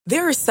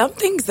There are some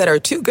things that are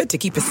too good to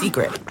keep a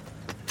secret.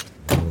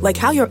 Like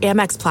how your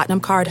Amex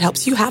Platinum card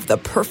helps you have the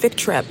perfect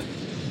trip.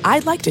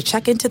 I'd like to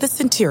check into the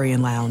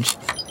Centurion Lounge.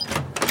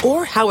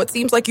 Or how it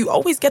seems like you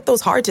always get those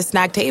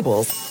hard-to-snag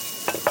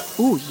tables.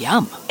 Ooh,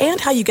 yum.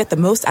 And how you get the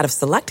most out of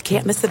select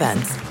can't-miss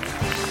events.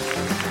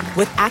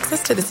 With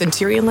access to the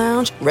Centurion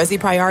Lounge, Resi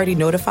Priority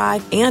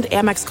Notified, and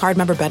Amex card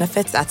member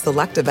benefits at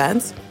select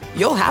events,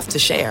 you'll have to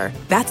share.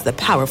 That's the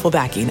powerful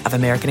backing of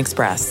American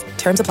Express.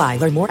 Terms apply.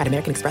 Learn more at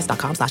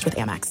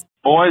americanexpress.com/withAmex.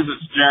 Boys,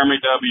 it's Jeremy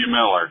W.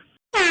 Miller.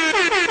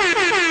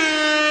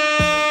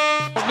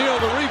 Neal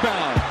the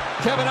rebound.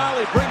 Kevin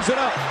Ollie brings it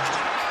up.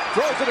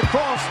 Throws it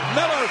across.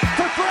 Miller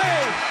for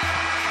three.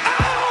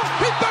 Oh!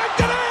 He backed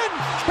it in!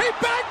 He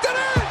backed it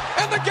in!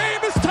 And the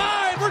game is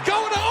tied. We're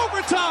going to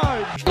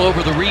overtime.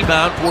 Over the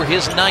rebound for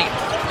his ninth.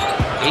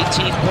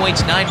 18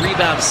 points, 9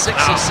 rebounds, 6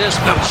 assists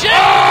for Jay.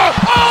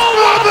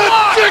 Oh, the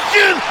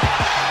chicken!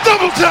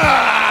 Double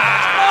time!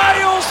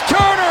 Miles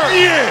Turner!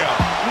 Yeah!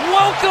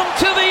 Welcome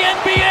to the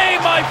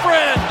NBA, my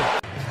friend!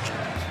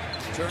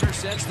 Turner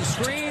sets the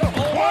screen. Oh,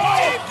 no!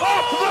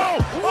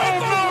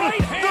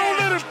 Don't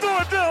let him throw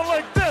it down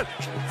like that!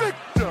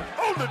 Victor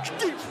on the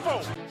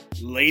default!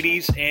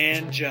 Ladies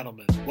and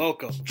gentlemen,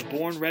 welcome to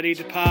Born Ready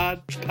to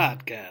Pod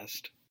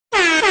podcast.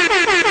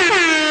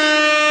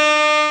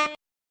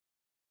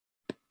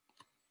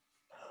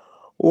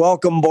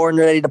 Welcome, Born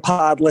Ready to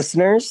Pod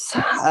listeners.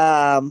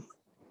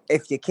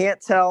 If you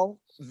can't tell,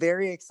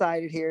 very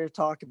excited here to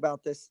talk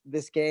about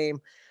this game.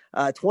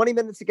 20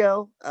 minutes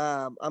ago,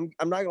 I'm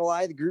not gonna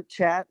lie, the group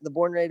chat, the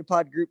Born Ready to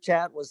Pod group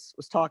chat was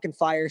talking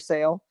fire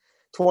sale.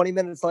 20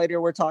 minutes later,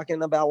 we're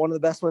talking about one of the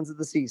best wins of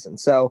the season.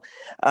 So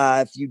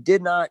if you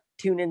did not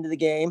tune into the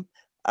game,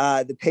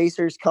 the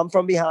Pacers come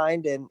from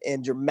behind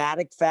in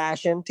dramatic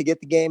fashion to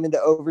get the game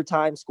into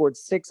overtime, scored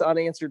 6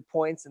 unanswered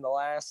points in the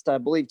last, I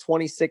believe,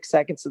 26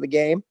 seconds of the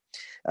game,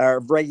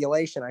 or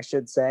regulation, I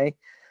should say.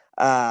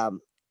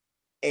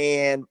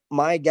 And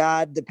my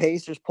God, the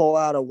Pacers pull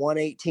out a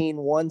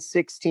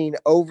 118-116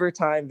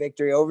 overtime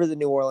victory over the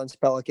New Orleans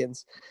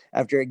Pelicans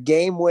after a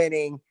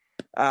game-winning,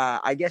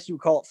 I guess you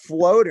would call it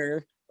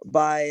floater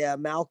by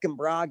Malcolm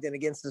Brogdon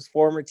against his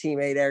former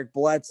teammate, Eric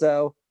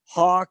Bledsoe.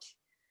 Hawk,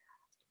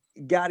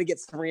 got to get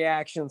some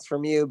reactions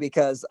from you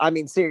because, I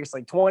mean,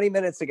 seriously, 20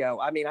 minutes ago,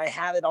 I mean, I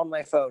have it on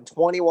my phone,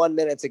 21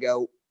 minutes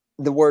ago,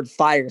 the word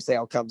fire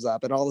sale comes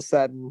up, and all of a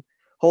sudden,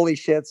 holy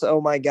shits, oh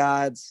my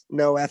gods,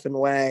 no effing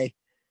way,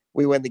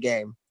 we win the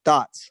game.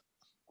 Thoughts?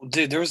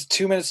 Dude, there was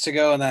 2 minutes to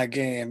go in that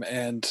game,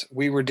 and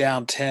we were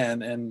down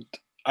 10, and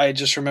I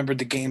just remembered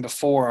the game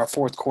before, our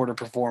fourth quarter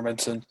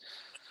performance, and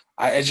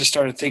I just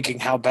started thinking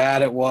how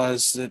bad it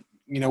was that,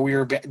 you know, we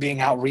were being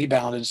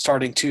out-rebounded,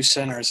 starting 2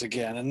 centers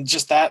again. And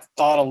just that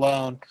thought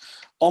alone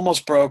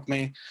almost broke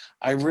me.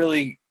 I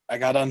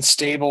got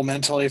unstable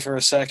mentally for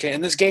a second.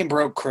 And this game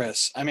broke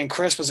Chris. I mean,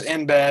 Chris was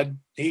in bed.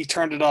 He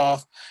turned it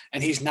off,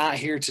 and he's not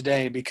here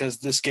today because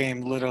this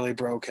game literally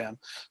broke him.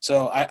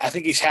 So I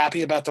think he's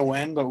happy about the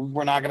win, but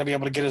we're not going to be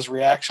able to get his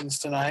reactions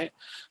tonight.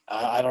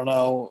 I don't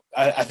know.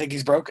 I think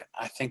he's broken.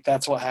 I think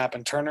that's what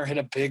happened. Turner hit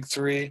a big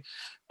 3.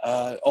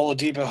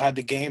 Oladipo had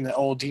the game that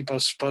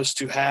Oladipo's supposed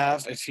to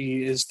have if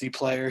he is the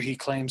player he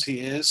claims he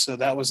is. So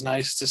that was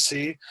nice to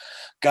see.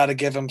 Got to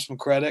give him some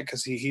credit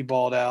because he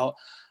balled out.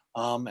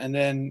 And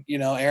then, you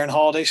know, Aaron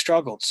Holiday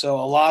struggled. So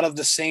a lot of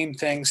the same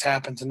things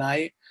happened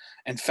tonight,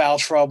 and foul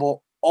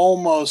trouble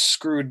almost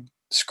screwed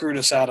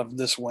us out of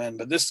this win.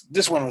 But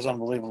this one was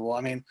unbelievable.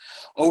 I mean,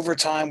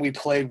 overtime we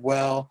played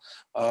well.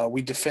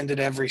 We defended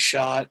every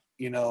shot.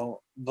 You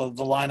know, the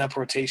lineup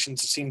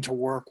rotations seemed to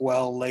work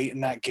well late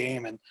in that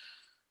game. And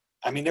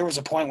I mean, there was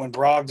a point when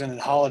Brogdon and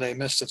Holiday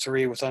missed a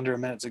 3 with under a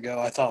minute to go.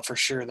 I thought for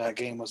sure that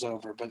game was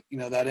over. But, you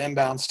know, that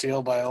inbound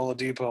steal by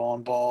Oladipo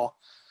on ball,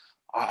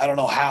 I don't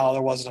know how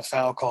there wasn't a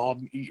foul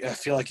called. I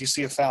feel like you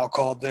see a foul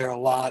called there a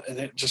lot, and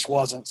it just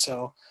wasn't.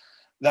 So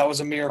that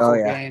was a miracle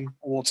game.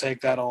 We'll take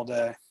that all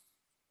day.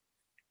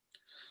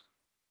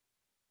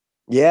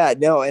 Yeah,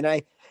 no, and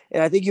I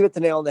think you hit the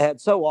nail on the head.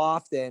 So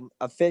often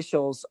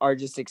officials are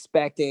just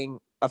expecting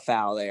a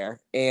foul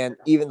there, and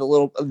even the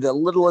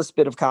littlest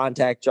bit of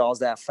contact draws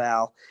that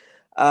foul.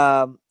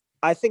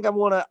 I think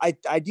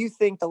I do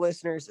think the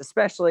listeners,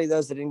 especially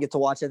those that didn't get to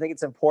watch, I think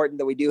it's important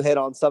that we do hit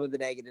on some of the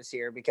negatives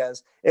here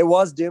because it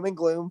was doom and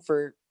gloom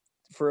for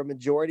a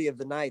majority of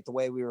the night, the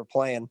way we were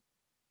playing.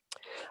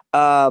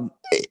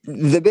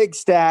 The big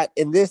stat,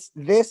 and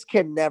this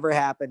can never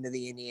happen to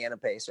the Indiana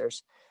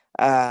Pacers.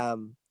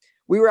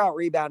 We were out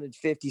rebounded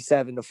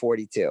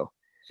 57-42.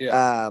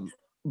 Yeah.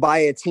 By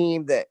a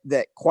team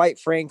that quite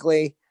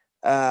frankly,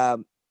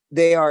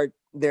 they're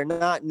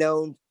not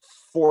known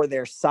for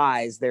their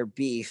size, their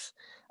beef.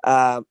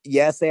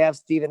 Yes, they have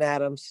Steven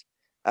Adams.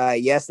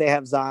 Yes, they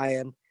have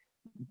Zion.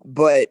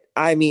 But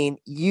I mean,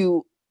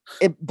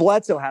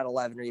 Bledsoe had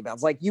 11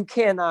 rebounds. Like, you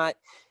cannot.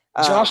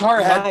 Josh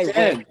Hart had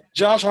 10.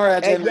 Josh Hart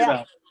had 10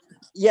 rebounds.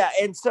 Yeah,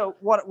 and so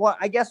what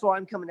I guess what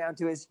I'm coming down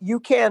to is you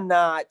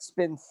cannot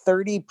spend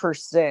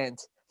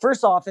 30%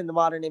 first off, in the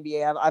modern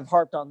NBA, I've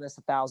harped on this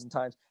 1,000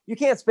 times. You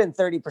can't spend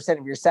 30%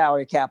 of your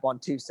salary cap on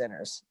 2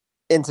 centers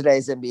in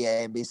today's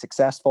NBA and be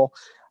successful.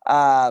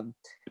 And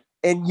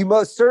you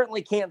most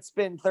certainly can't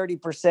spend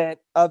 30%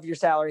 of your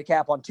salary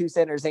cap on 2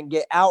 centers and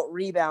get out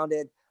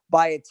rebounded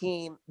by a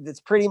team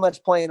that's pretty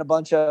much playing a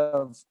bunch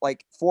of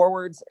like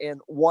forwards and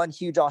one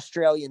huge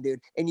Australian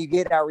dude, and you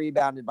get out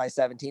rebounded by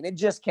 17. It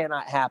just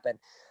cannot happen.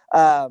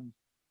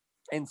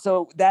 And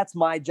so that's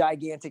my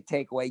gigantic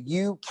takeaway.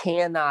 You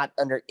cannot,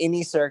 under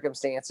any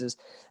circumstances,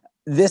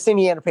 this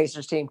Indiana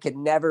Pacers team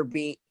can never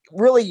be,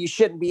 really, you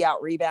shouldn't be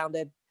out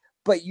rebounded,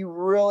 but you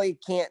really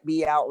can't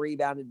be out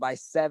rebounded by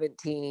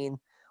 17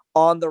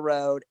 on the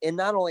road. And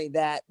not only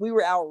that, we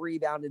were out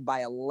rebounded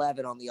by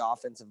 11 on the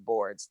offensive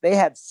boards. They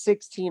had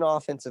 16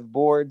 offensive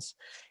boards,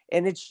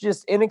 and it's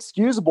just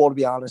inexcusable, to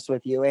be honest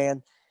with you.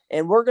 And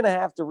we're going to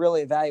have to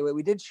really evaluate.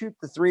 We did shoot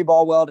the 3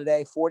 ball well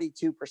today,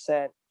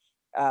 42%.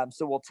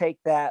 So we'll take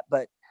that.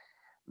 But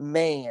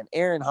man,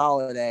 Aaron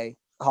Holiday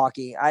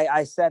hockey.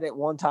 I said it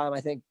one time,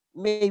 I think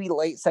maybe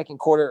late second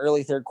quarter,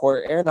 early third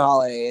quarter, Aaron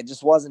Holiday, it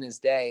just wasn't his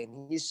day.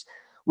 And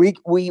we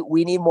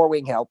need more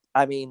wing help.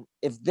 I mean,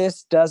 if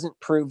this doesn't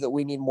prove that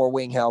we need more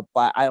wing help,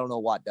 I don't know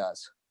what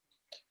does.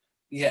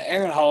 Yeah,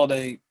 Aaron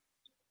Holiday,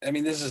 I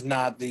mean, this is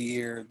not the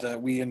year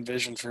that we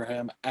envisioned for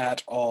him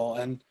at all.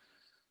 And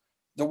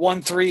the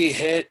 1-3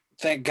 hit,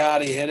 thank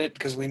God he hit it,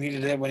 because we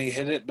needed it when he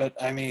hit it.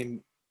 But, I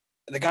mean,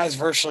 the guy's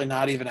virtually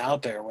not even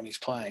out there when he's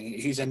playing.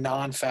 He's a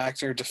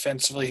non-factor.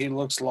 Defensively, he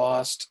looks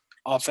lost.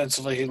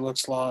 Offensively, he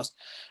looks lost.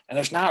 And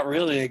there's not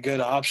really a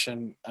good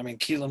option. I mean,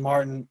 Keelan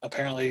Martin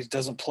apparently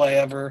doesn't play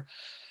ever.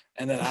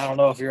 And then I don't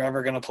know if you're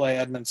ever going to play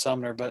Edmund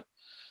Sumner. But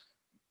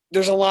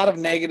there's a lot of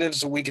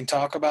negatives that we can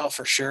talk about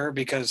for sure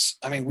because,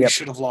 I mean, we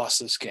should have lost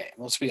this game.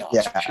 Let's be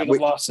honest. Yeah, we should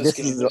have lost this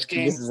game.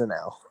 This is an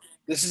L.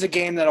 This is a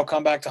game that'll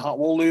come back to haunt.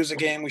 We'll lose a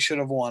game we should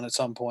have won at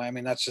some point. I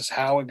mean, that's just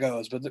how it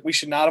goes. But we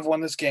should not have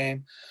won this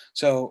game.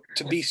 So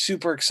to be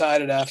super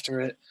excited after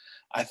it,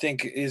 I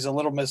think is a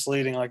little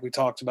misleading, like we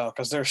talked about,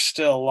 because there's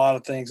still a lot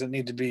of things that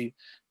need to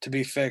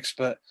be fixed.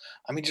 But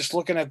I mean, just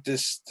looking at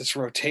this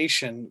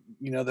rotation,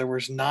 you know, there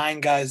was 9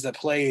 guys that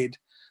played,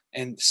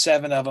 and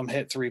 7 of them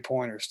hit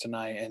 3-pointers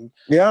tonight, and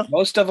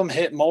most of them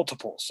hit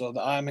multiple. So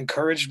I'm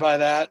encouraged by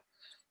that.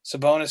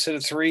 Sabonis hit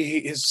a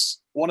 3.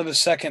 One of his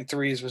second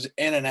threes was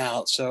in and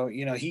out. So,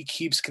 you know, he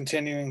keeps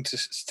continuing to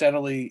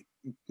steadily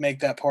make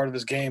that part of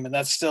his game, and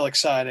that's still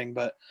exciting.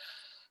 But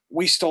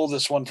we stole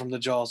this one from the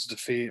jaws of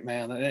defeat,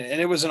 man. And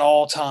it was an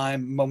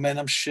all-time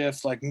momentum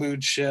shift, like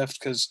mood shift,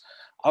 because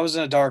I was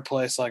in a dark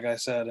place, like I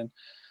said. And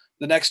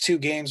the next 2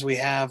 games we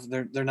have,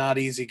 they're not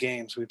easy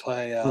games. We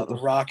play the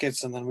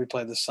Rockets, and then we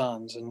play the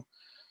Suns.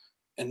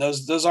 And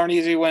those aren't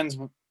easy wins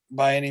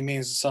by any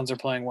means. The Suns are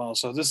playing well.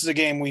 So this is a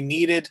game we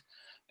needed.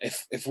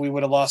 If we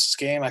would have lost this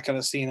game, I could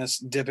have seen us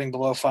dipping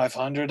below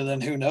 500, and then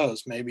who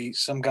knows? Maybe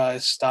some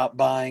guys stop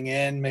buying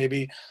in.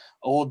 Maybe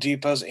Old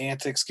Depot's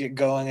antics get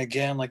going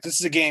again. Like, this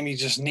is a game you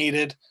just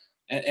needed,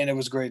 and it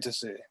was great to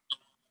see.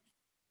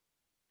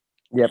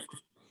 Yep.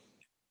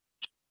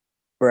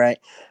 Right.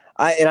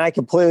 I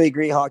completely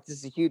agree, Hawk. This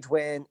is a huge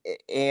win,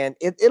 and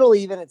it'll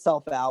even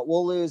itself out.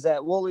 We'll lose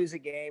a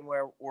game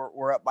where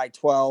we're up by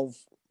 12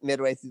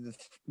 midway through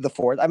the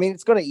fourth. I mean,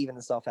 it's going to even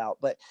itself out,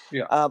 but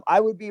I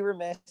would be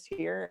remiss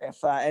here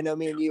if I know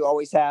me and you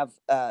always have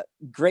a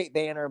great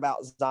banner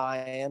about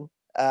Zion.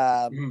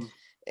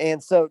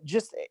 And so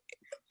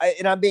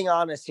and I'm being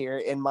honest here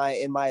in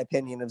my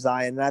opinion of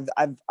Zion. And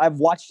I've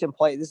watched him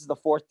play. This is the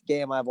 4th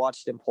game I've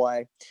watched him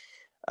play.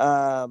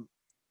 To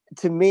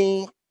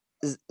me,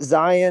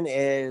 Zion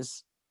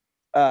is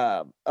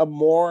a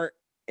more,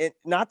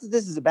 not that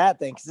this is a bad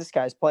thing, because this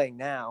guy's playing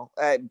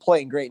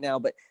great now,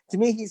 but to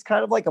me, he's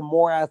kind of like a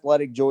more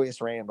athletic Julius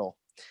Randle.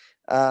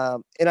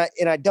 And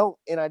I don't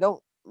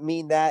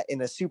mean that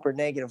in a super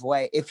negative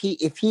way. If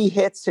he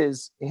hits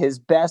his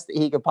best that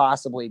he could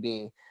possibly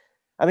be,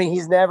 I mean,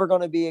 he's never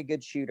going to be a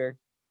good shooter.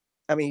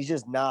 I mean, he's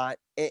just not.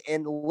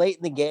 And late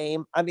in the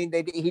game, I mean,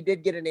 he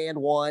did get an and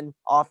one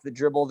off the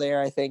dribble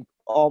there, I think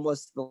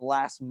almost the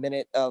last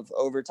minute of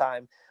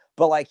overtime,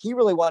 but like, he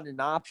really wanted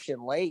an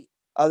option late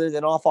other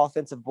than off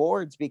offensive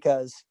boards,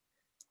 because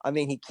I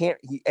mean,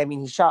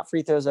 he shot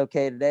free throws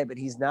okay today, but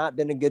he's not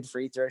been a good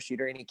free throw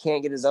shooter, and he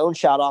can't get his own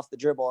shot off the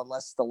dribble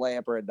unless it's the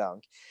layup or a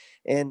dunk.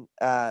 And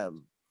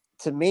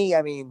to me,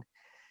 I mean,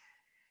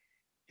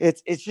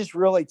 it's just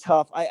really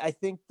tough. I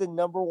think the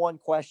number one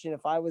question,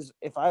 if I was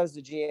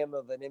the GM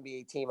of an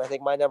NBA team, I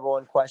think my number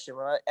one question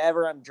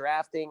whenever I'm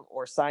drafting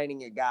or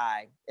signing a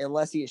guy,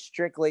 unless he is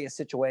strictly a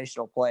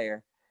situational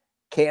player,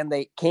 can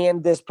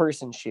this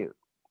person shoot?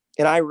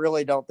 And I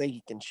really don't think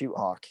he can shoot,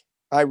 Hawk.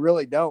 I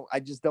really don't. I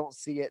just don't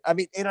see it. I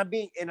mean, and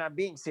I'm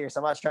being serious.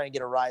 I'm not trying to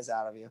get a rise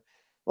out of you.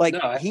 Like,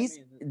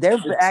 they're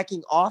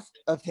backing off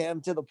of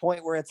him to the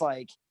point where it's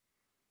like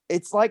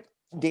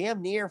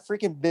damn near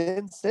freaking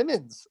Ben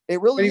Simmons.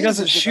 It really. But he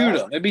doesn't shoot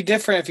him. It'd be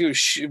different if he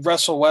was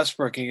Russell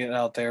Westbrook and get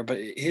out there. But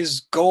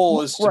his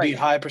goal is to be a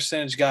high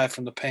percentage guy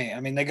from the paint.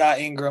 I mean, they got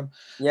Ingram.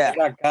 Yeah. They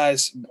got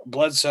guys.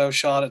 Bledsoe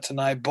shot it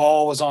tonight.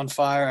 Ball was on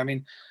fire. I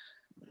mean,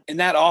 in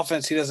that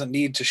offense, he doesn't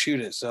need to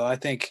shoot it. So I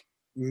think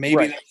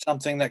maybe that's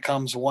something that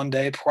comes one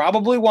day.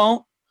 Probably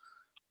won't.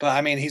 But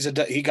I mean,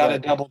 he got a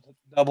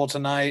double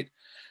tonight.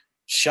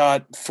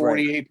 Shot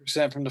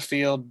 48% from the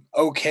field.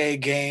 Okay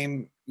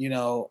game. You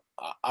know,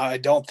 I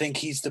don't think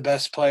he's the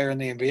best player in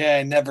the NBA.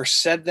 I never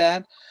said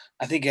that.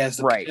 I think he has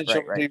the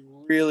potential to be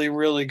really,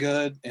 really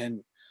good.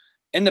 And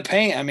in the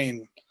paint, I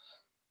mean,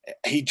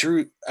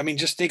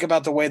 just think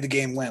about the way the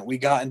game went. We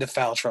got into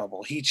foul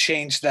trouble. He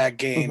changed that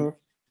game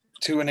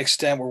to an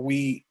extent where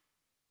we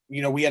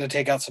had to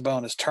take out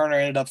Sabonis. Turner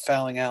ended up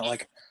fouling out.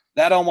 Like,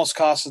 that almost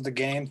cost us the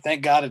game.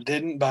 Thank God it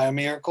didn't by a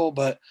miracle,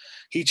 but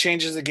he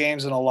changes the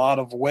games in a lot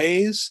of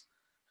ways.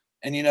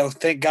 And, you know,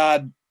 thank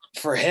God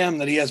for him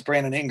that he has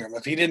Brandon Ingram.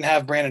 If he didn't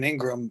have Brandon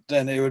Ingram,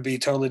 then it would be a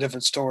totally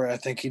different story. I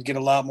think he'd get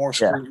a lot more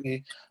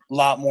scrutiny, a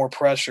lot more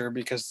pressure,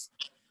 because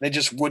they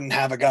just wouldn't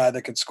have a guy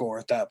that could score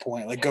at that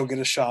point. Like, go get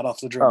a shot off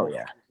the dribble. Oh,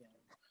 yeah.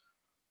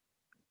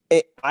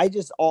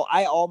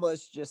 I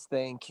almost just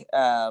think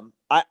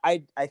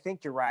I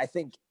think you're right. I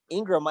think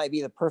Ingram might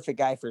be the perfect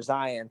guy for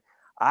Zion.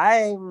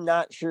 I'm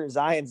not sure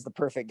Zion's the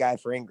perfect guy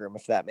for Ingram,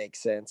 if that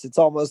makes sense. It's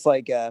almost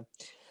like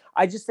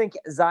I just think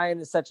Zion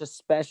is such a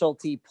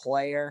specialty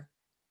player.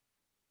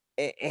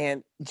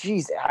 And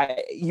geez,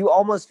 you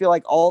almost feel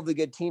like all the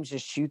good teams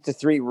just shoot the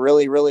three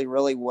really, really,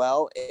 really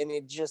well. And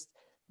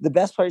the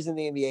best players in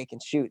the NBA can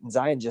shoot, and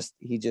Zion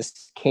he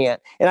just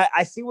can't. And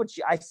I see what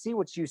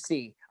you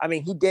see. I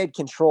mean, he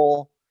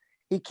controlled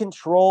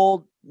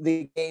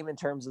the game in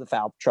terms of the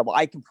foul trouble.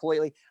 I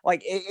completely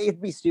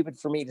it'd be stupid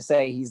for me to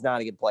say he's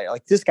not a good player.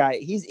 Like, this guy,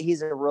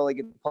 he's a really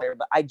good player,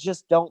 but I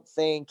just don't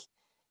think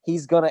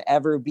he's going to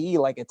ever be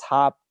like a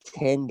top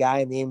 10 guy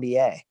in the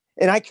NBA.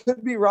 And I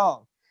could be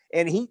wrong.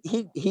 And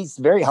he's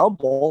very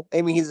humble.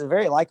 I mean, he's a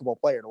very likable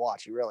player to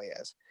watch. He really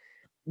is.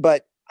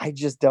 But I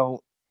just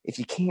don't, if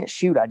you can't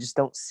shoot, I just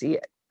don't see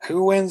it.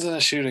 Who wins in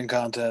a shooting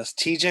contest?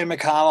 TJ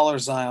McConnell or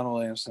Zion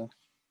Williamson?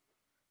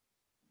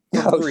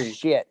 Oh,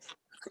 shit.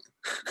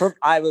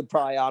 I would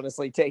probably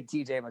honestly take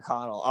TJ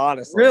McConnell,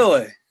 honestly.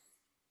 Really?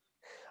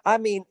 I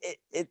mean,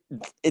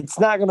 it's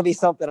not going to be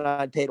something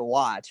I'd pay to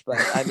watch, but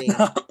I mean,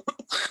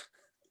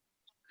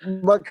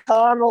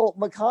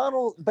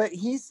 McConnell, but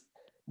he's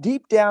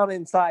deep down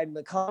inside.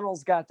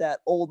 McConnell's got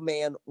that old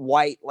man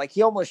white, like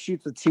he almost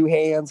shoots with two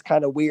hands,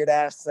 kind of weird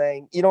ass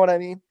thing. You know what I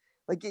mean?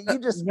 Like, you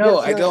just no,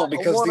 I don't,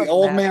 because the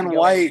old man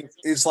white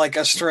is like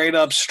a straight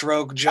up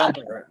stroke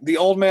jumper. The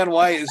old man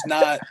white is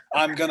not,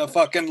 I'm gonna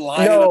fucking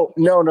line it up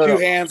two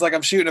hands like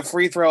I'm shooting a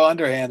free throw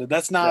underhanded.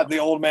 That's not the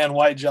old man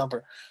white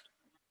jumper.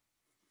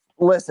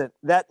 Listen,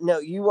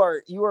 you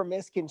are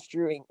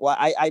misconstruing. Well,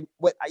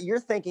 what you're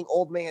thinking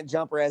old man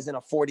jumper as in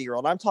a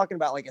 40-year-old. I'm talking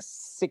about like a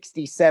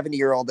 60,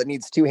 70-year-old that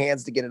needs two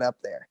hands to get it up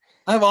there.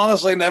 I've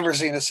honestly never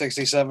seen a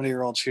 60,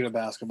 70-year-old shoot a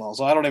basketball,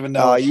 so I don't even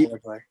know.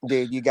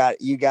 Dude, you got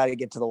to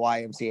get to the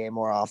YMCA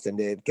more often,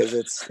 dude, because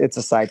it's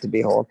a sight to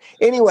behold.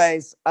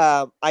 Anyways,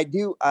 I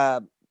do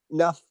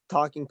enough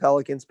talking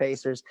Pelicans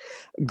Pacers.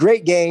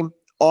 Great game,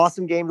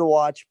 awesome game to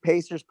watch.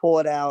 Pacers pull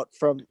it out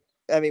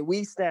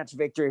we snatched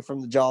victory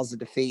from the jaws of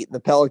defeat, and the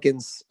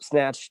Pelicans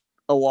snatched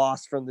a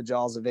loss from the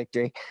jaws of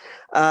victory.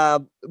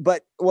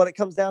 But what it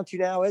comes down to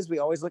now is we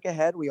always look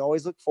ahead. We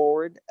always look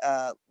forward.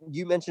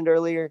 You mentioned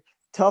earlier,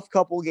 tough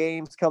couple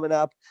games coming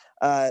up.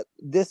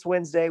 This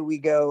Wednesday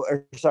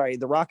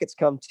the Rockets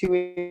come to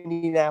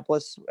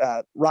Indianapolis,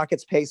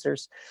 Rockets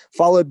Pacers,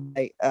 followed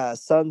by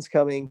Suns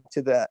coming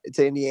to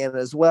Indiana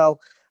as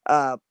well.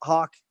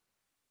 Hawk,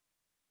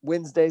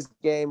 Wednesday's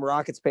game,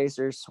 Rockets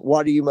Pacers.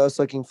 What are you most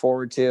looking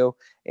forward to?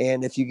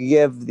 And if you could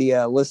give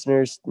the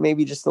listeners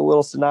maybe just a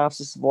little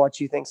synopsis of what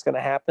you think is going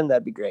to happen,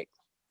 that'd be great.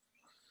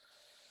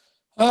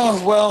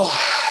 Oh, well,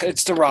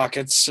 it's the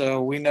Rockets,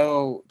 so we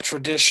know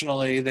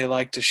traditionally they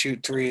like to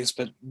shoot threes,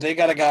 but they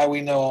got a guy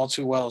we know all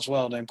too well as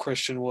well named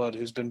Christian Wood,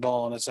 who's been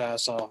balling his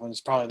ass off, and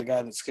it's probably the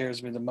guy that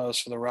scares me the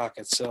most for the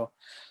Rockets. So,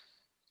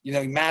 you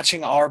know,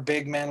 matching our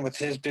big man with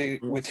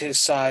his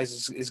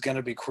size is going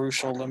to be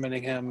crucial.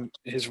 Limiting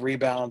his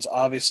rebounds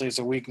obviously is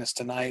a weakness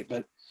tonight,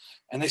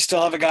 and they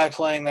still have a guy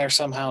playing there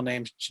somehow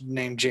named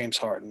James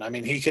Harden. I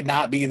mean, he could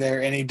not be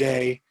there any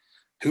day.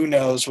 Who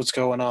knows what's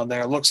going on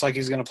there? It looks like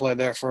he's going to play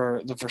there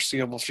for the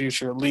foreseeable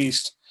future at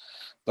least,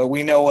 but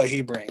we know what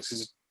he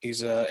brings.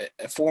 He's a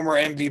former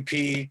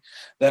MVP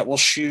that will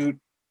shoot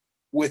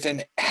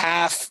within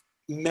half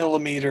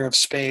millimeter of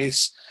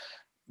space.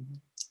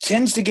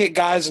 Tends to get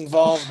guys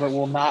involved, but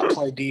will not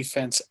play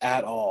defense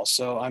at all.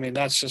 So, I mean,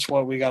 that's just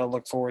what we got to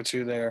look forward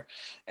to there,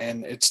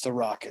 and it's the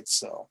Rockets.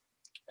 So,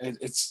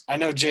 I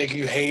know, Jake,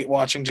 you hate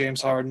watching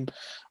James Harden.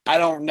 I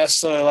don't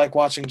necessarily like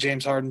watching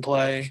James Harden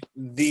play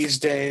these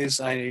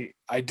days. I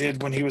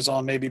did when he was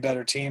on maybe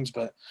better teams,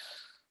 but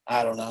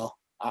I don't know.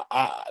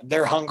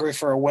 They're hungry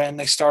for a win.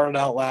 They started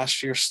out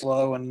last year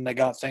slow, and they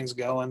got things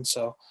going.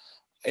 So,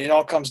 it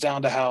all comes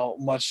down to how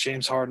much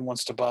James Harden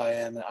wants to buy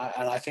in.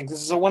 And I think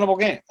this is a winnable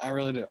game. I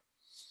really do.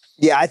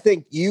 Yeah, I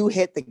think you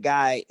hit the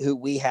guy who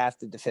we have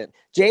to defend.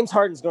 James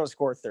Harden's going to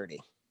score 30.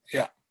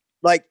 Yeah.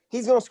 Like,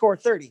 he's going to score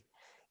 30.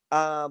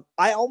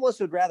 I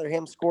almost would rather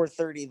him score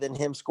 30 than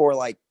him score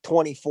like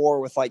 24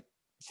 with like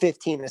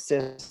 15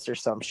 assists or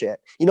some shit.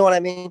 You know what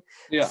I mean?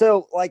 Yeah.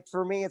 So like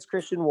for me, it's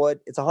Christian Wood.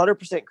 It's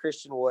 100%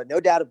 Christian Wood.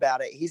 No doubt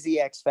about it. He's the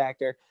X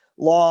factor.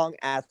 Long,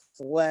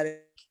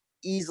 athletic,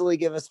 easily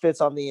give us fits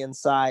on the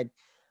inside.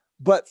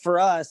 But for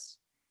us,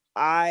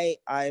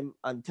 I'm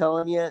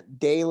telling you,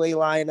 daily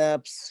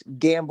lineups,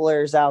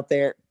 gamblers out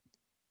there,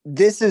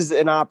 this is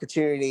an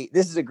opportunity.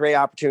 This is a great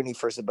opportunity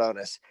for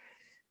Sabonis.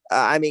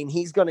 I mean,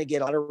 he's going to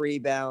get a lot of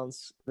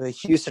rebounds. The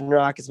Houston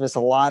Rockets miss a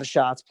lot of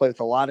shots, play with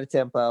a lot of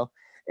tempo,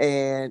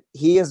 and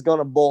he is going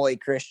to bully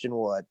Christian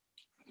Wood,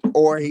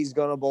 or he's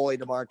going to bully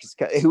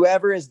DeMarcus.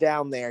 Whoever is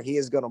down there, he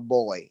is going to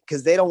bully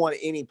because they don't want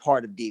any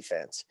part of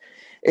defense.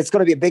 It's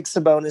going to be a big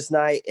Sabonis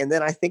night, and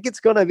then I think it's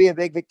going to be a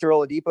big Victor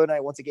Oladipo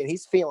night. Once again,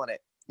 he's feeling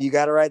it. You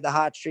got to ride the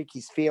hot streak.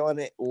 He's feeling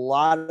it. A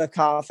lot of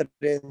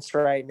confidence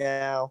right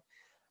now.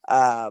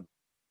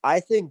 I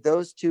think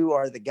those two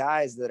are the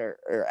guys that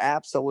are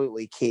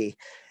absolutely key.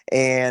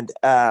 And,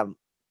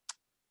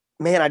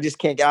 man, I just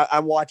can't get,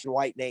 I'm watching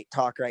White Nate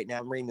talk right now.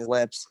 I'm reading his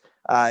lips.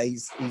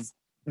 He's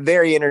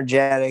very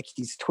energetic.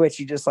 He's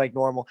twitchy, just like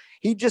normal.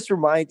 He needs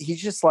some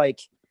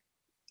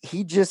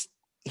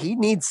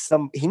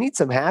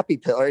happy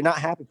pill, or not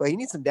happy pill. He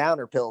needs some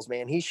downer pills,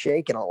 man. He's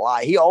shaking a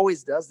lot. He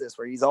always does this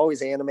where he's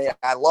always animated.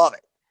 I love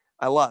it.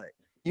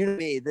 You know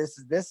me,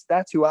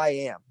 that's who I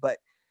am. But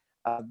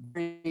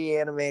very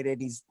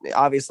animated. He's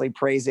obviously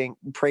praising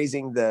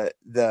the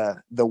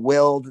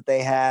will that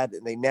they had,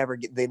 and they never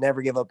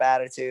give up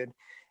attitude.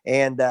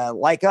 And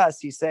like us,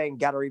 he's saying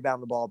got to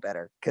rebound the ball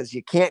better, because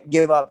you can't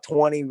give up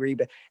 20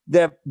 rebound.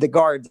 The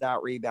guards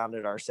out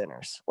rebounded our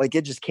centers. Like,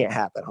 it just can't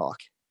happen,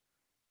 Hawk.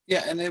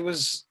 Yeah, and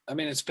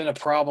it's been a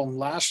problem.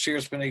 Last year,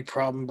 it's been a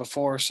problem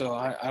before, so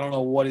I don't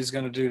know what he's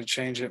going to do to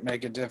change it,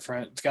 make it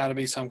different. It's got to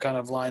be some kind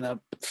of lineup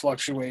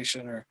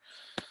fluctuation, or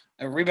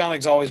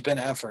rebounding's always been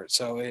effort,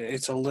 so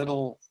it's a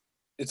little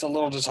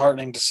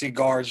disheartening to see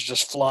guards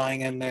just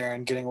flying in there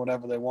and getting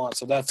whatever they want.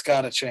 So that's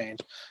got to change.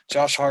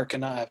 Josh Hart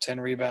cannot have 10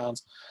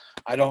 rebounds.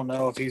 I don't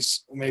know if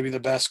he's maybe the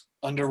best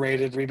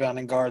underrated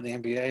rebounding guard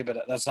in the NBA,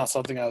 but that's not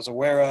something I was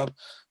aware of.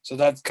 So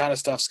that kind of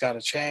stuff's got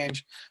to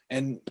change.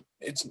 And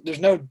there's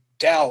no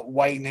doubt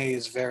White Nate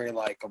is very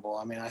likable.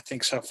 I mean, I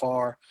think so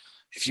far,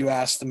 if you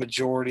ask the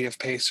majority of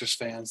Pacers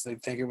fans, they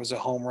think it was a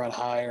home run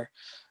hire.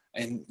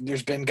 And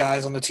there's been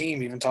guys on the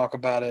team even talk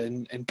about it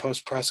in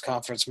post press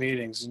conference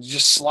meetings, and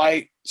just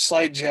slight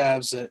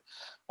jabs at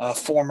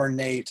former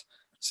Nate,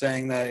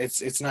 saying that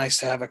it's nice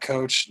to have a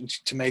coach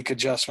to make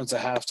adjustments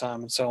at halftime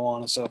and so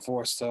on and so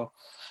forth. So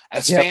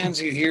as fans,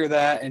 you hear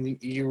that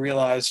and you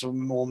realize,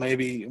 well,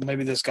 maybe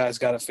this guy's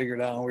got it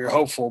figured out. And we were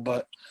hopeful,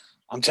 but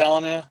I'm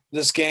telling you,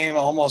 this game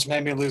almost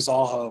made me lose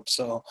all hope.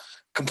 So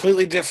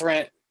completely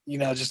different,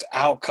 just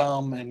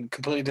outcome, and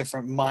completely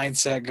different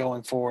mindset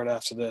going forward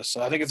after this.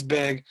 So I think it's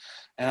big,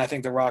 and I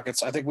think the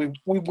Rockets, we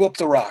whoop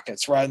the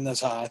Rockets riding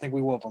this high. I think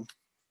we whoop them.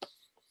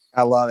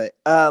 I love it.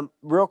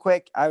 Real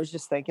quick, I was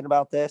just thinking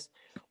about this.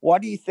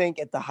 What do you think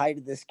at the height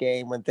of this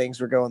game, when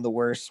things were going the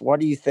worst, what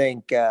do you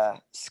think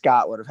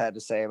Scott would have had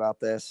to say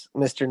about this?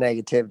 Mr.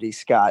 Negativity,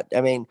 Scott.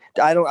 I mean,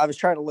 I was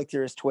trying to look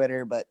through his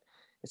Twitter, but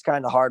it's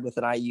kind of hard with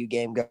an IU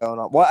game going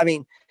on. Well, I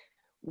mean,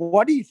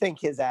 what do you think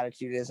his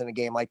attitude is in a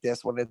game like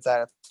this when it's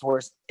at its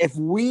worst? If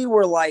we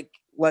were like,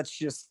 let's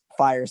just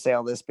fire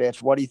sale this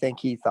bitch, what do you think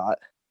he thought?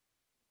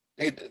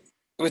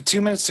 With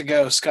 2 minutes to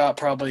go, Scott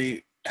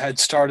probably had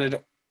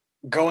started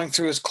going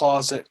through his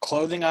closet,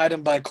 clothing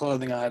item by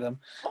clothing item,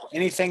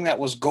 anything that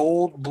was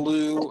gold,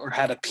 blue, or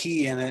had a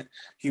P in it.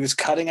 He was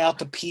cutting out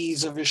the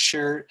P's of his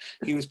shirt.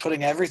 He was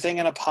putting everything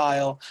in a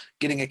pile,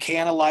 getting a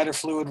can of lighter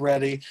fluid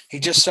ready. He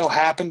just so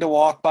happened to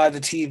walk by the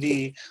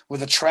TV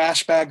with a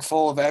trash bag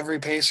full of every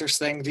Pacers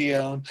thing he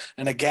owned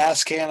and a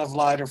gas can of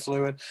lighter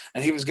fluid.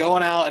 And he was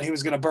going out and he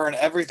was going to burn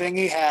everything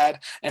he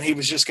had, and he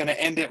was just going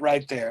to end it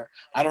right there.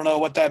 I don't know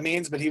what that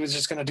means, but he was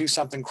just going to do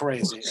something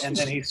crazy. And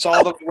then he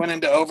saw that we went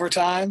into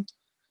overtime,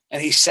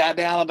 and he sat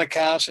down on the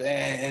couch,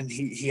 and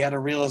he had a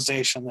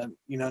realization that,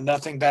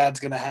 nothing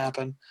bad's going to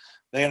happen.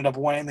 They ended up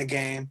winning the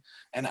game,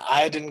 and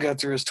I didn't go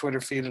through his Twitter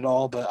feed at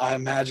all, but I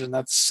imagine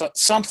that's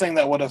something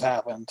that would have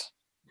happened.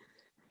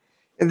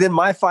 And then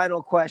my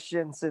final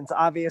question, since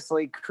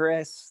obviously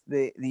Chris,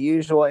 the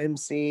usual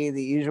MC,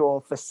 the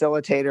usual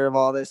facilitator of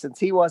all this, since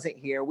he wasn't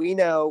here, we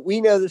know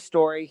the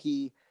story.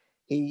 He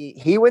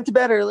went to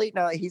bed early.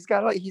 Now he's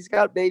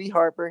got baby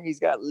Harper. He's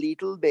got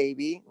little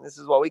baby. This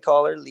is what we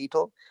call her,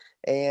 little.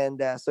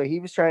 And so he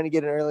was trying to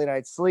get an early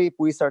night's sleep.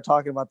 We start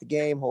talking about the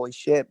game. Holy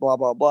shit, blah,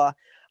 blah, blah.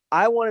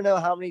 I want to know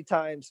how many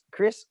times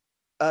Chris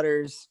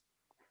utters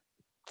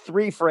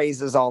 3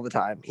 phrases all the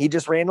time. He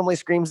just randomly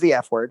screams the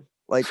F word,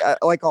 like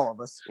all of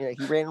us. He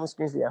randomly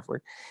screams the F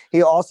word.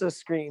 He also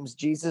screams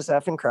Jesus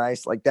effing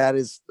Christ. Like, that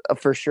is a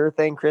for sure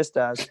thing Chris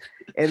does.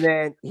 And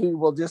then he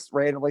will just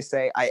randomly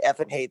say, I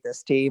effing hate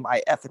this team.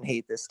 I effing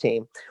hate this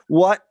team.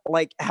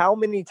 How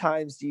many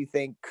times do you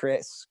think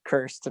Chris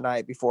cursed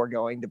tonight before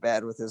going to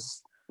bed with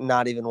his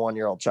not even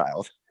 1-year-old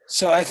child?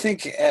 So I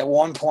think at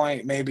one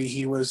point maybe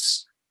he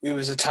was it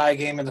was a tie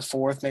game in the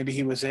fourth. Maybe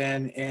he was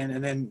in,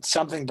 and then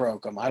something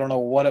broke him. I don't know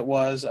what it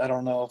was. I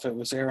don't know if it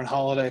was Aaron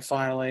Holiday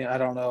finally. I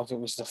don't know if it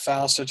was the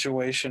foul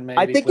situation maybe.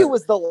 I think it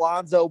was the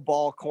Lonzo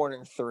Ball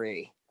corner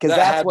three, because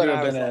that that's had when to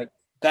have I was been like, it.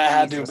 That had to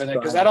have Jesus been it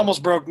because Christ. that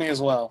almost broke me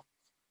as well.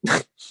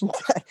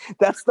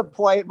 That's the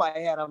play in my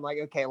head. I'm like,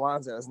 okay,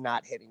 Lonzo is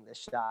not hitting this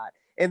shot.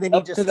 And then he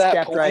Up just to that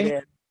stepped right point,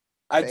 in.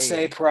 I'd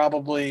say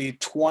probably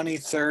 20,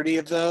 30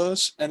 of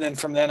those. And then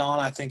from then on,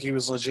 I think he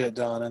was legit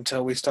done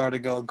until we started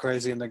going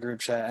crazy in the group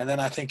chat. And then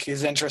I think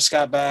his interest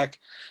got back.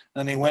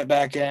 Then he went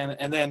back in.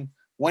 And then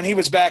when he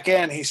was back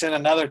in, he sent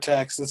another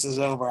text, "This is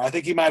over." I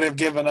think he might have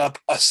given up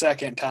a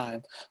second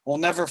time. We'll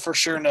never for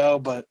sure know,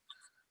 but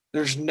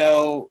there's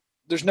no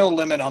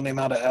limit on the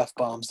amount of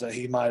F-bombs that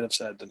he might have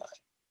said tonight.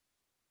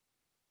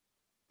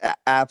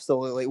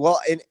 Absolutely.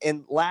 Well,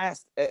 and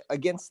last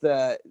against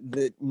the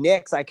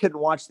Knicks, I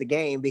couldn't watch the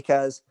game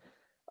because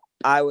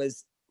I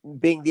was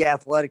being the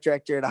athletic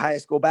director at a high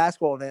school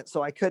basketball event,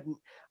 so I couldn't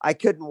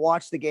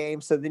watch the game.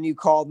 So then you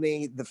called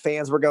me. The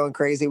fans were going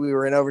crazy. We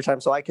were in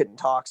overtime, so I couldn't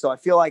talk. So I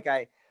feel like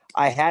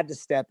I had to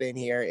step in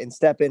here and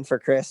step in for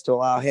Chris to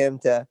allow him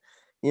to,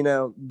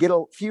 get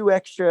a few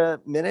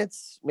extra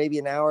minutes, maybe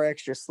an hour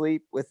extra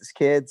sleep with his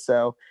kids.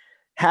 So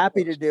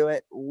happy to do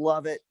it.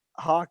 Love it.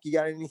 Hawk, you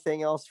got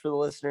anything else for the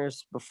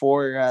listeners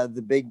before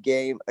the big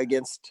game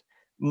against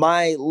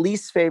my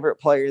least favorite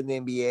player in the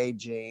NBA,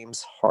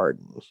 James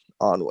Harden,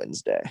 on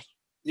Wednesday?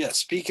 Yeah,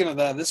 speaking of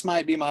that, this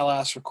might be my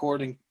last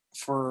recording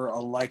for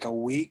a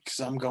week because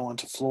I'm going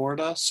to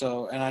Florida.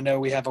 So, and I know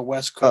we have a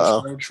West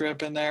Coast road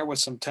trip in there with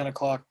some 10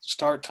 o'clock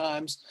start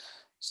times.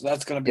 So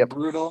that's going to be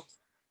brutal.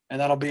 And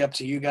that'll be up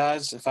to you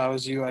guys. If I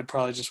was you, I'd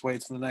probably just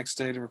wait till the next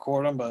day to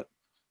record them. But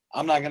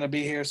I'm not going to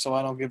be here, so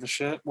I don't give a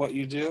shit what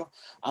you do.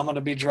 I'm going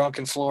to be drunk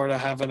in Florida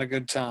having a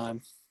good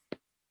time.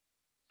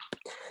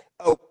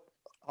 Oh,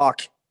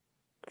 Hawk.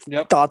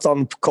 Yep. Thoughts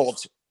on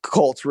Colts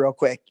real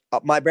quick.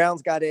 My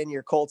Browns got in.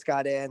 Your Colts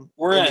got in.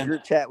 We're in the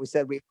group chat. We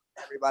said we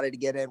want everybody to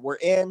get in. We're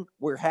in.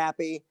 We're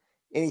happy.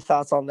 Any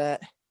thoughts on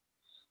that?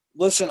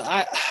 Listen,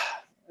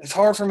 it's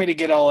hard for me to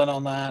get all in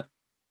on that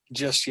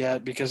just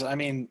yet because, I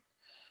mean,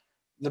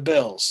 the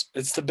Bills.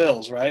 It's the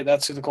Bills, right?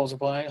 That's who the Colts are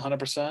playing,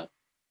 100%?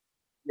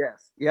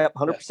 Yes. Yep,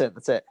 100%.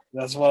 That's it.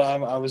 That's what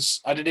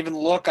I didn't even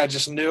look. I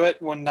just knew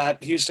it when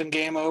that Houston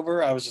game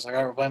over. I was just like,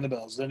 all right, we're playing the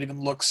Bills. Didn't even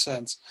look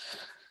since.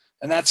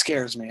 And that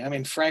scares me. I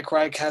mean, Frank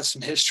Reich has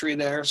some history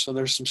there, so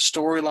there's some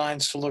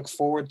storylines to look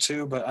forward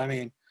to. But, I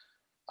mean,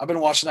 I've been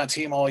watching that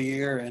team all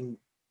year, and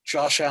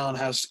Josh Allen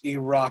has a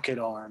rocket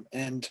arm.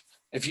 And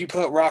if you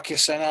put Rocky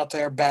Sen out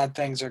there, bad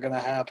things are going to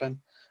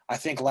happen. I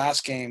think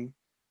last game,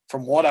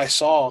 from what I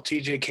saw,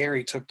 TJ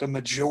Carey took the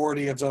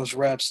majority of those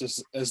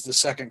reps as the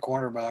second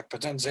cornerback.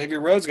 But then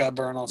Xavier Rhodes got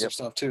burned on some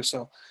stuff too.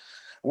 So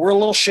we're a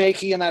little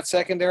shaky in that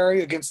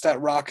secondary against that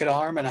rocket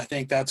arm, and I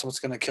think that's what's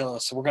going to kill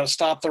us. So we're going to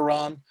stop the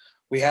run.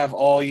 We have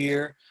all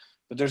year,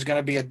 but there's going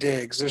to be a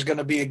Diggs. There's going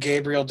to be a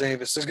Gabriel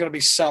Davis. There's going to be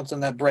something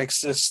that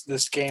breaks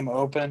this game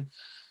open.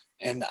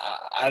 And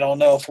I don't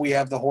know if we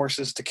have the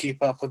horses to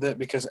keep up with it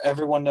because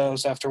everyone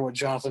knows after what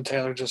Jonathan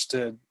Taylor just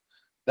did,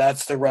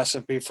 that's the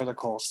recipe for the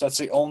Colts. That's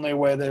the only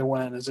way they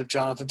win is if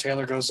Jonathan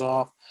Taylor goes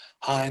off.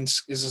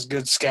 Hines is a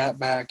good scat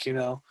back,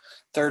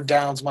 Third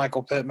downs,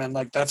 Michael Pittman.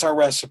 Like, that's our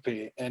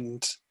recipe.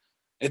 And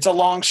it's a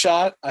long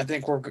shot. I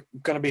think we're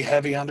going to be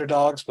heavy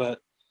underdogs, but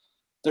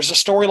there's a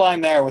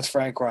storyline there with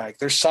Frank Reich.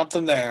 There's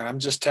something there. I'm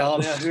just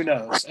telling you, who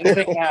knows?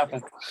 Anything can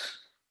happen.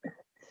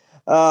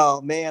 Oh,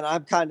 man,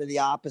 I'm kind of the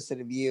opposite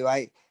of you.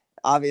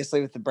 Obviously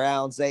with the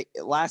Browns,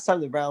 last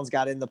time the Browns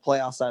got in the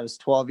playoffs, I was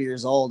 12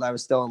 years old. I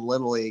was still in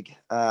Little League.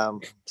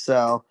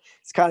 So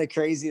it's kind of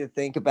crazy to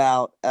think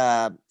about.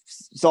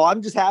 So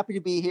I'm just happy to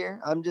be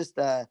here. I'm just,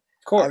 of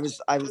course.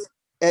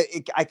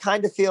 I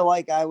kind of feel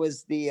like I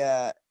was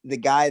the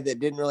guy that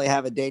didn't really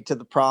have a date to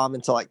the prom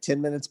until like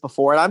 10 minutes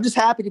before. And I'm just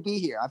happy to be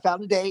here. I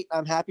found a date.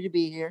 I'm happy to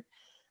be here.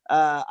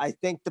 I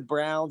think the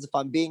Browns, if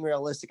I'm being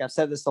realistic, I've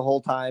said this the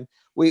whole time,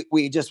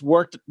 we just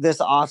worked this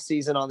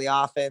offseason on the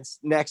offense.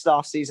 Next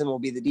offseason will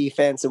be the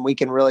defense, and we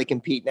can really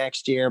compete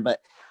next year. But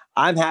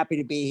I'm happy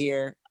to be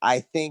here. I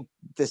think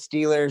the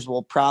Steelers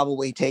will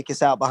probably take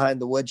us out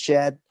behind the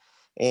woodshed,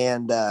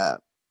 and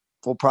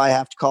we'll probably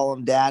have to call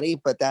them daddy,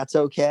 but that's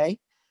okay.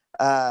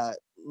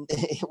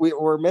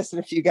 We're missing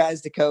a few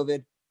guys to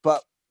COVID,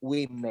 but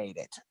we made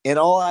it. And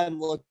all I'm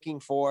looking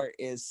for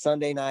is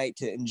Sunday night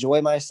to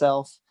enjoy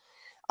myself.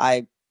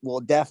 I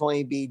will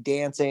definitely be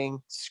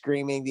dancing,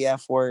 screaming the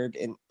F word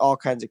and all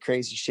kinds of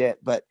crazy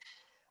shit. But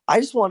I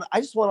just want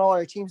all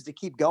our teams to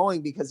keep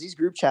going because these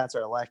group chats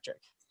are electric.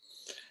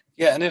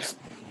 Yeah. And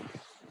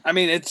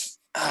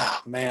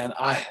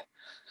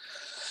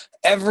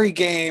every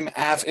game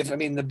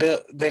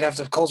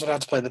the Colts would have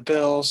to play the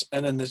Bills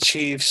and then the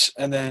Chiefs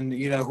and then,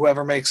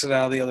 whoever makes it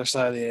out of the other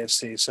side of the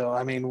AFC. So,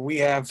 I mean, we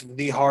have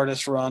the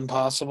hardest run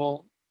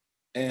possible,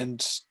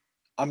 and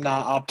I'm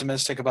not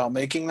optimistic about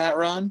making that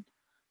run.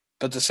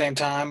 But at the same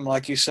time,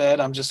 like you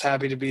said, I'm just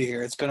happy to be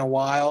here. It's been a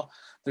while.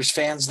 There's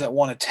fans that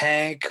want to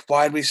tank.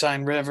 Why'd we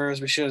sign Rivers?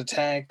 We should have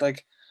tanked.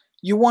 Like,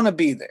 you want to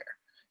be there.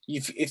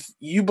 If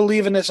you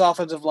believe in this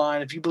offensive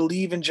line, if you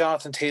believe in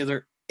Jonathan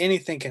Taylor,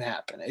 anything can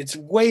happen. It's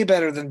way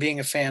better than being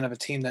a fan of a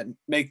team that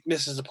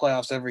misses the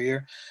playoffs every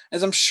year,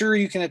 as I'm sure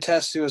you can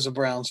attest to as a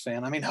Browns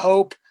fan. I mean,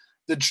 hope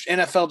the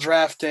NFL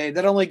draft day,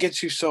 that only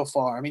gets you so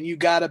far. I mean, you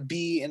got to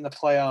be in the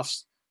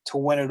playoffs to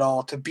win it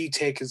all, to be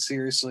taken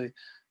seriously.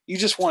 You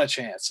just want a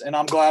chance, and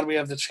I'm glad we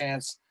have the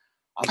chance.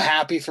 I'm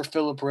happy for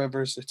Phillip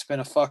Rivers. It's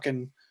been a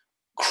fucking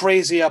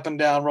crazy up and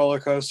down roller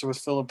coaster with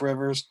Phillip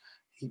Rivers.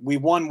 We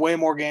won way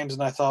more games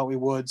than I thought we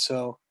would,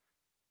 so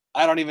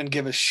I don't even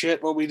give a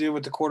shit what we do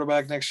with the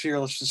quarterback next year.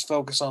 Let's just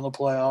focus on the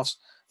playoffs.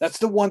 That's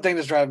the one thing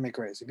that's driving me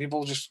crazy.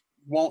 People just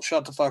won't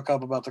shut the fuck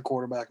up about the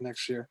quarterback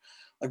next year.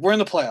 Like, we're in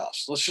the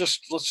playoffs. Let's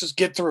just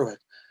get through it.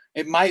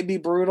 It might be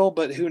brutal,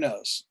 but who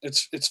knows?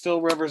 It's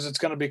Phil Rivers. It's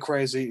going to be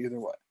crazy either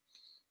way.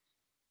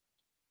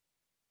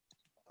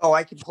 Oh,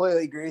 I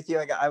completely agree with you.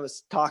 I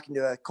was talking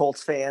to a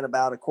Colts fan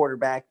about a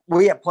quarterback.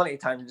 We have plenty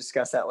of time to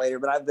discuss that later,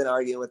 but I've been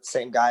arguing with the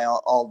same guy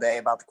all day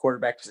about the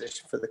quarterback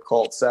position for the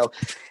Colts. So,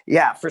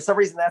 yeah, for some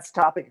reason, that's a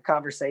topic of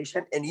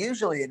conversation. And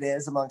usually it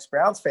is amongst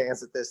Browns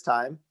fans at this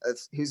time of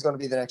who's going to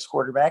be the next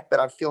quarterback,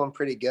 but I'm feeling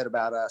pretty good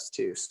about us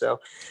too.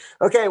 So,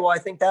 okay, well, I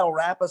think that'll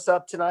wrap us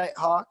up tonight,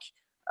 Hawk.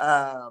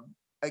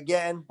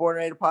 Again, Born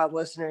Ready to Pod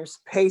listeners,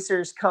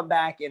 Pacers come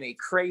back in a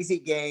crazy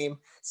game,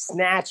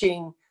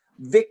 snatching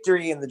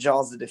victory in the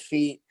jaws of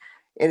defeat,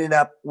 ended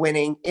up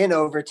winning in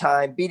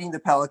overtime, beating the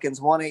Pelicans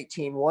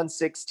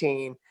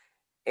 118-116,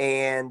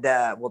 and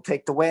we'll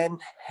take the win.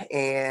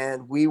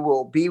 And we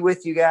will be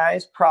with you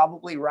guys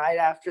probably right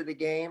after the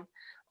game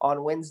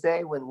on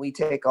Wednesday when we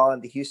take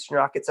on the Houston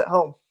Rockets at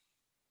home.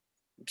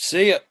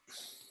 See ya.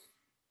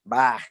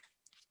 Bye.